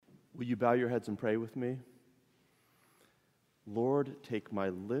Will you bow your heads and pray with me? Lord, take my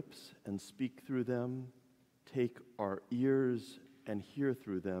lips and speak through them. Take our ears and hear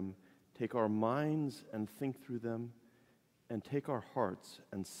through them. Take our minds and think through them. And take our hearts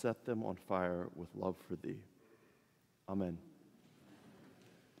and set them on fire with love for thee. Amen.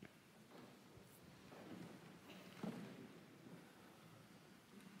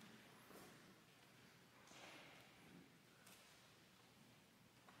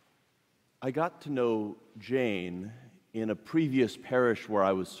 I got to know Jane in a previous parish where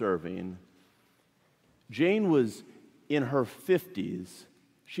I was serving. Jane was in her 50s.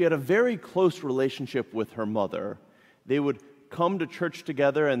 She had a very close relationship with her mother. They would come to church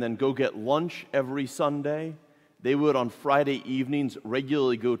together and then go get lunch every Sunday. They would, on Friday evenings,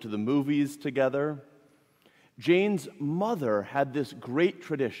 regularly go to the movies together. Jane's mother had this great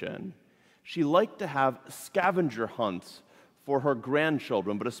tradition. She liked to have scavenger hunts for her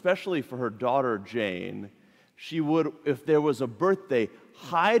grandchildren, but especially for her daughter Jane. She would, if there was a birthday,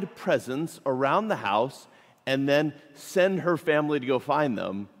 hide presents around the house and then send her family to go find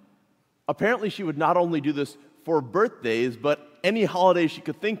them. Apparently, she would not only do this for birthdays, but any holiday she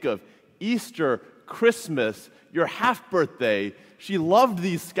could think of. Easter, Christmas, your half-birthday. She loved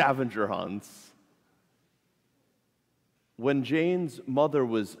these scavenger hunts. When Jane's mother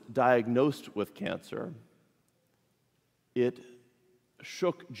was diagnosed with cancer, it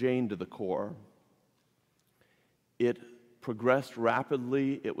shook Jane to the core. It progressed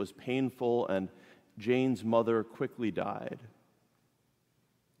rapidly, it was painful, and Jane's mother quickly died.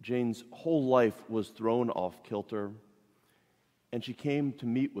 Jane's whole life was thrown off kilter, and she came to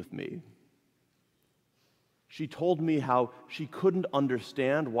meet with me. She told me how she couldn't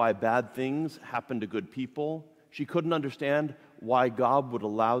understand why bad things happen to good people. She couldn't understand why God would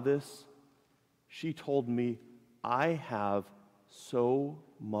allow this. She told me, I have so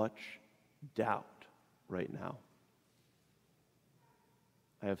much doubt right now.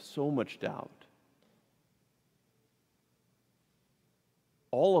 I have so much doubt.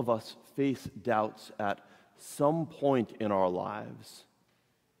 All of us face doubts at some point in our lives.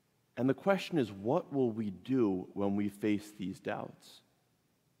 And the question is, what will we do when we face these doubts?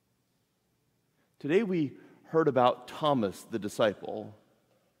 Today we heard about Thomas the disciple.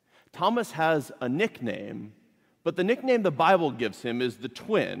 Thomas has a nickname, but the nickname the Bible gives him is the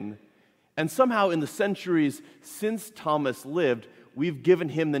twin. And somehow in the centuries since Thomas lived, we've given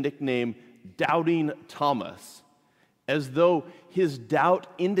him the nickname Doubting Thomas, as though his doubt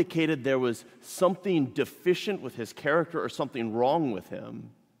indicated there was something deficient with his character or something wrong with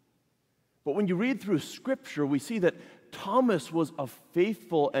him. But when you read through Scripture, we see that Thomas was a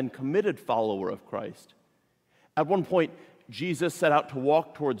faithful and committed follower of Christ. At one point, Jesus set out to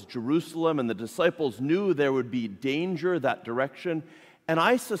walk towards Jerusalem, and the disciples knew there would be danger that direction. And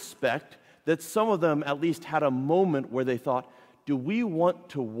I suspect that some of them at least had a moment where they thought, do we want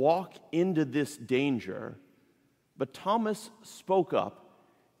to walk into this danger? But Thomas spoke up,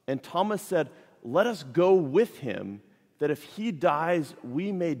 and Thomas said, let us go with him, that if he dies,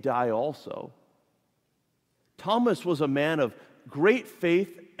 we may die also. Thomas was a man of great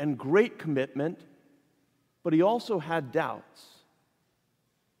faith and great commitment, but he also had doubts.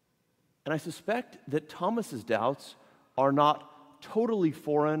 And I suspect that Thomas's doubts are not totally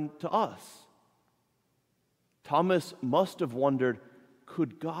foreign to us. Thomas must have wondered,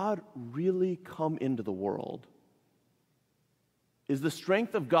 could God really come into the world? Is the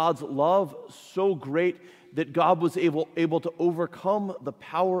strength of God's love so great that God was able to overcome the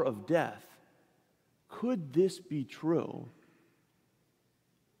power of death? Could this be true?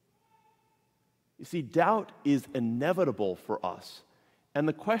 You see, doubt is inevitable for us. And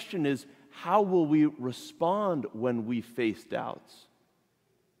the question is, how will we respond when we face doubts?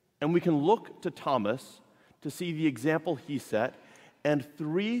 And we can look to Thomas to see the example he set and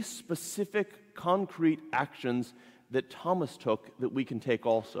three specific concrete actions that Thomas took that we can take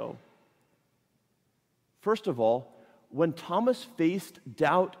also. First of all, when Thomas faced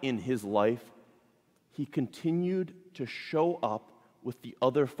doubt in his life, he continued to show up with the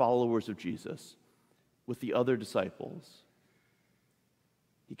other followers of Jesus, with the other disciples.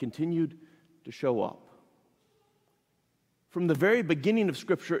 He continued to show up. From the very beginning of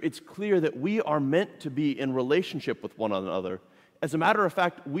Scripture, it's clear that we are meant to be in relationship with one another. As a matter of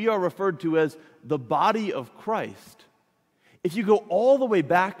fact, we are referred to as the body of Christ. If you go all the way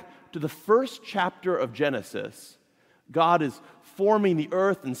back to the first chapter of Genesis, God is forming the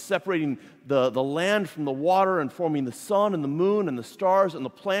earth and separating the land from the water and forming the sun and the moon and the stars and the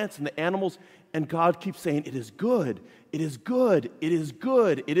plants and the animals. And God keeps saying, it is good, it is good, it is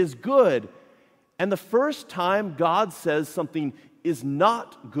good, it is good. And the first time God says something is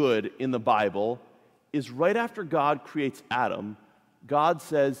not good in the Bible is right after God creates Adam, God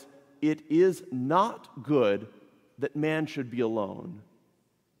says, "It is not good that man should be alone."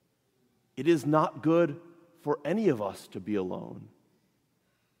 It is not good for any of us to be alone.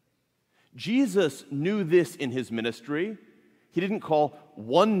 Jesus knew this in his ministry. He didn't call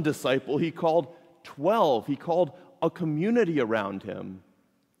one disciple, he called 12. He called a community around him.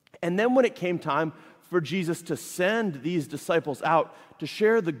 And then when it came time for Jesus to send these disciples out to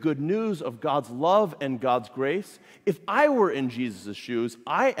share the good news of God's love and God's grace, if I were in Jesus' shoes,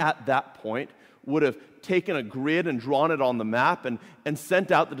 I, at that point, would have taken a grid and drawn it on the map and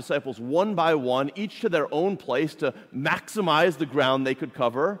sent out the disciples one by one, each to their own place to maximize the ground they could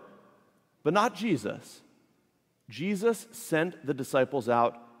cover. But not Jesus. Jesus sent the disciples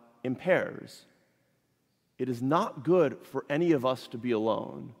out in pairs. It is not good for any of us to be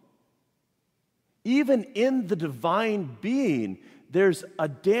alone. Even in the divine being, there's a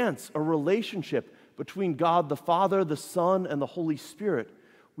dance, a relationship between God the Father, the Son, and the Holy Spirit.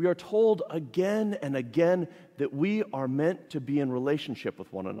 We are told again and again that we are meant to be in relationship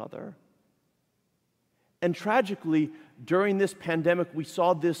with one another. And tragically, during this pandemic, we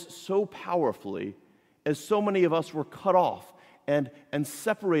saw this so powerfully as so many of us were cut off and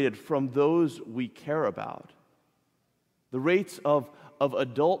separated from those we care about. The rates of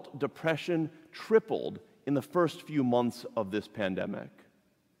adult depression tripled in the first few months of this pandemic.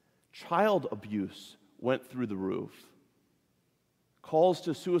 Child abuse went through the roof. Calls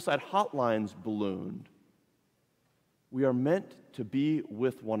to suicide hotlines ballooned. We are meant to be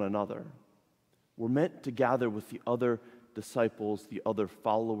with one another. We're meant to gather with the other disciples, the other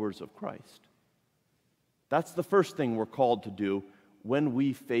followers of Christ. That's the first thing we're called to do when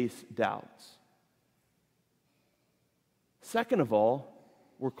we face doubts. Second of all,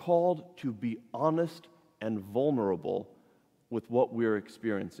 we're called to be honest and vulnerable with what we're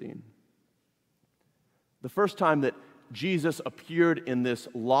experiencing. The first time that Jesus appeared in this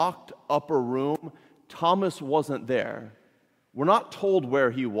locked upper room, Thomas wasn't there. We're not told where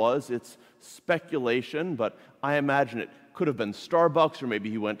he was. It's speculation, but I imagine it could have been Starbucks, or maybe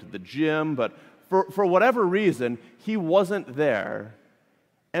he went to the gym, but for whatever reason, he wasn't there.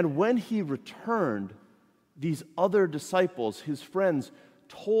 And when he returned, these other disciples, his friends,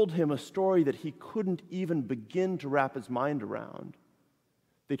 told him a story that he couldn't even begin to wrap his mind around.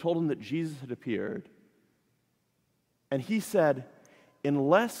 They told him that Jesus had appeared. And he said,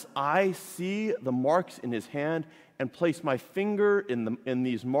 "Unless I see the marks in his hand and place my finger in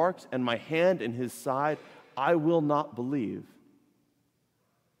these marks and my hand in his side, I will not believe."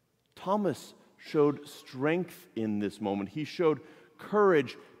 Thomas showed strength in this moment. He showed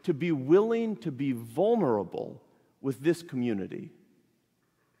courage to be willing to be vulnerable with this community.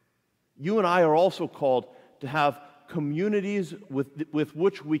 You and I are also called to have communities with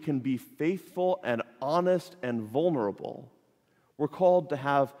which we can be faithful and honest and vulnerable. We're called to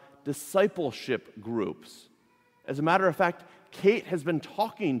have discipleship groups. As a matter of fact, Kate has been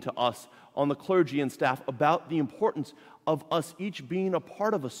talking to us on the clergy and staff about the importance of us each being a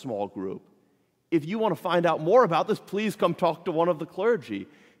part of a small group. If you want to find out more about this, please come talk to one of the clergy.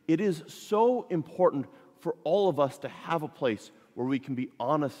 It is so important for all of us to have a place where we can be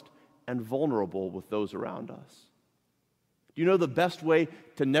honest and vulnerable with those around us. Do you know the best way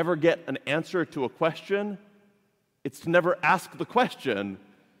to never get an answer to a question? It's to never ask the question.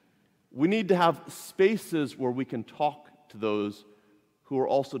 We need to have spaces where we can talk to those who are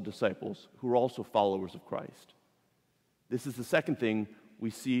also disciples, who are also followers of Christ. This is the second thing we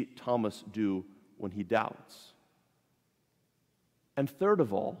see Thomas do when he doubts. And third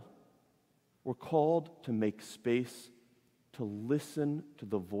of all, we're called to make space to listen to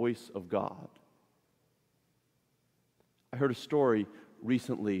the voice of God. I heard a story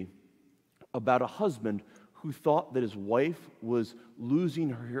recently about a husband who thought that his wife was losing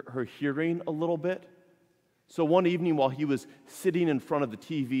her hearing a little bit. So one evening while he was sitting in front of the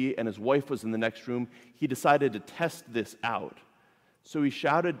TV and his wife was in the next room, he decided to test this out. So he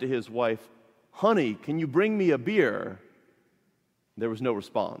shouted to his wife, "Honey, can you bring me a beer?" There was no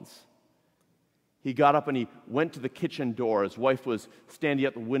response. He got up and he went to the kitchen door. His wife was standing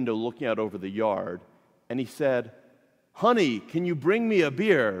at the window looking out over the yard. And he said, "Honey, can you bring me a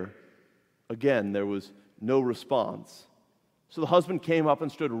beer?" Again, there was no response. So the husband came up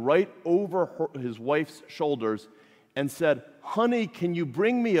and stood right over his wife's shoulders and said, "Honey, can you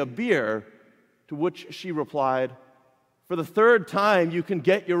bring me a beer?" To which she replied, "For the third time, you can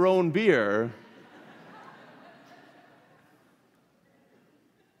get your own beer."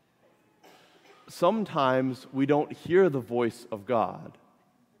 Sometimes we don't hear the voice of God.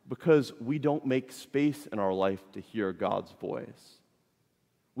 because we don't make space in our life to hear God's voice.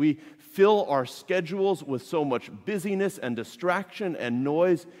 We fill our schedules with so much busyness and distraction and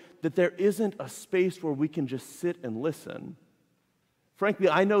noise that there isn't a space where we can just sit and listen. Frankly,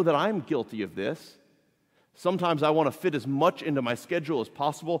 I know that I'm guilty of this. Sometimes I want to fit as much into my schedule as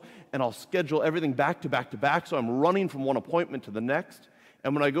possible, and I'll schedule everything back to back to back, so I'm running from one appointment to the next.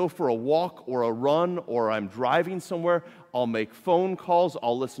 And when I go for a walk or a run or I'm driving somewhere, I'll make phone calls,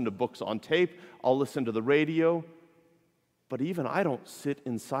 I'll listen to books on tape, I'll listen to the radio. But even I don't sit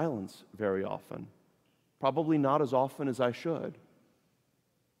in silence very often. Probably not as often as I should.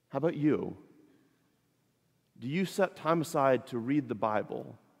 How about you? Do you set time aside to read the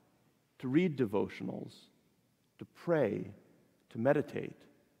Bible, to read devotionals, to pray, to meditate,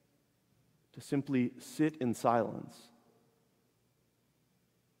 to simply sit in silence?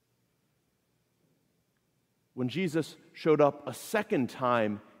 When Jesus showed up a second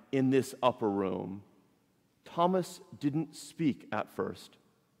time in this upper room, Thomas didn't speak at first,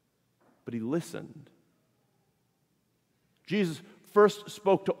 but he listened. Jesus first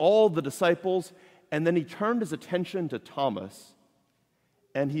spoke to all the disciples, and then he turned his attention to Thomas,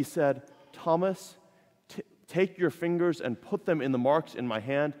 and he said, "Thomas, take your fingers and put them in the marks in my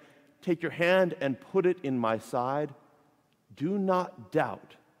hand. Take your hand and put it in my side. Do not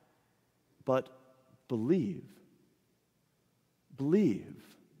doubt, but believe." Believe.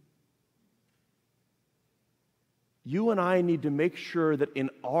 You and I need to make sure that in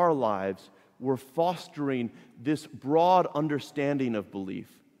our lives we're fostering this broad understanding of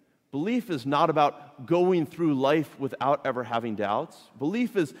belief. Belief is not about going through life without ever having doubts.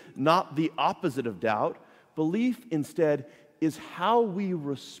 Belief is not the opposite of doubt. Belief instead is how we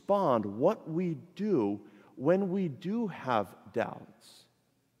respond, what we do when we do have doubts.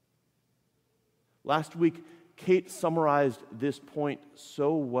 Last week, Kate summarized this point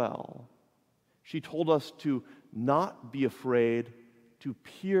so well. She told us to not be afraid to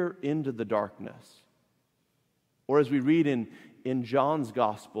peer into the darkness. Or as we read in John's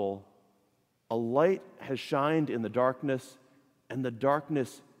gospel, a light has shined in the darkness, and the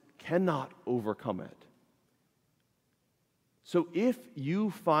darkness cannot overcome it. So if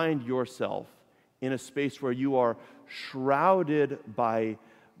you find yourself in a space where you are shrouded by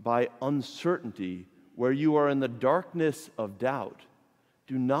uncertainty, where you are in the darkness of doubt,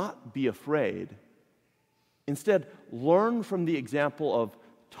 do not be afraid. Instead, learn from the example of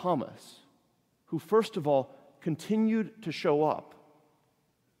Thomas, who first of all continued to show up,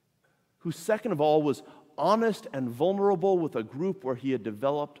 who second of all was honest and vulnerable with a group where he had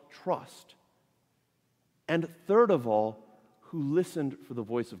developed trust, and third of all, who listened for the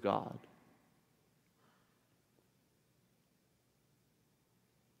voice of God.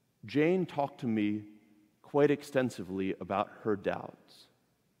 Jane talked to me quite extensively about her doubts,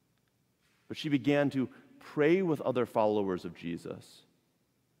 but she began to pray with other followers of Jesus.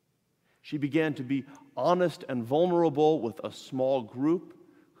 She began to be honest and vulnerable with a small group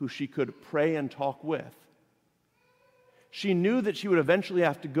who she could pray and talk with. She knew that she would eventually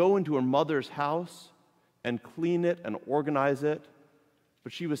have to go into her mother's house and clean it and organize it,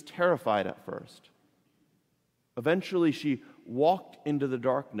 but she was terrified at first. Eventually, she walked into the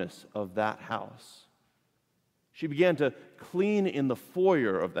darkness of that house. She began to clean in the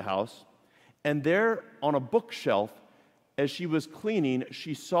foyer of the house, and there on a bookshelf, as she was cleaning,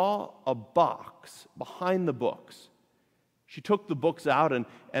 she saw a box behind the books. She took the books out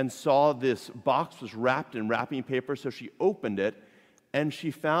and saw this box was wrapped in wrapping paper, so she opened it, and she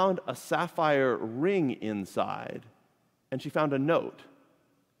found a sapphire ring inside, and she found a note.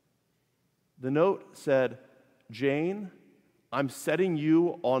 The note said, "Jane, I'm setting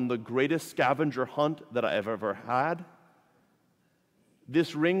you on the greatest scavenger hunt that I've ever had.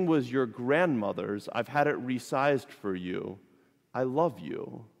 This ring was your grandmother's. I've had it resized for you. I love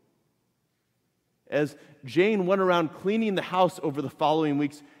you." As Jane went around cleaning the house over the following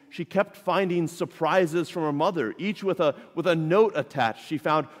weeks, she kept finding surprises from her mother, each with a note attached. She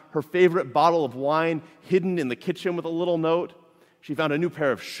found her favorite bottle of wine hidden in the kitchen with a little note. She found a new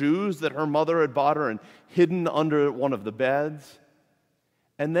pair of shoes that her mother had bought her and hidden under one of the beds.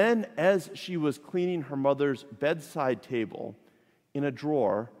 And then, as she was cleaning her mother's bedside table, in a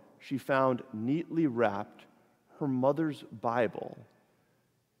drawer, she found neatly wrapped her mother's Bible.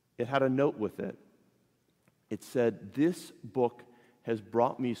 It had a note with it. It said, "This book has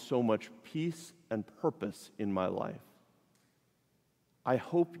brought me so much peace and purpose in my life. I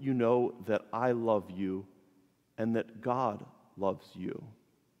hope you know that I love you and that God loves you."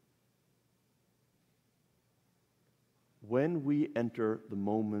 When we enter the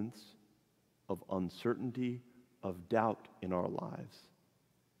moments of uncertainty, of doubt in our lives,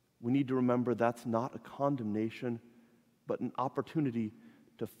 we need to remember that's not a condemnation, but an opportunity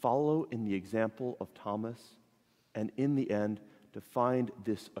to follow in the example of Thomas, and in the end, to find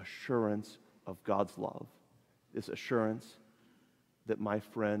this assurance of God's love, this assurance that my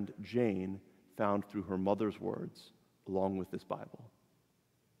friend Jane found through her mother's words along with this Bible.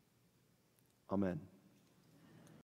 Amen.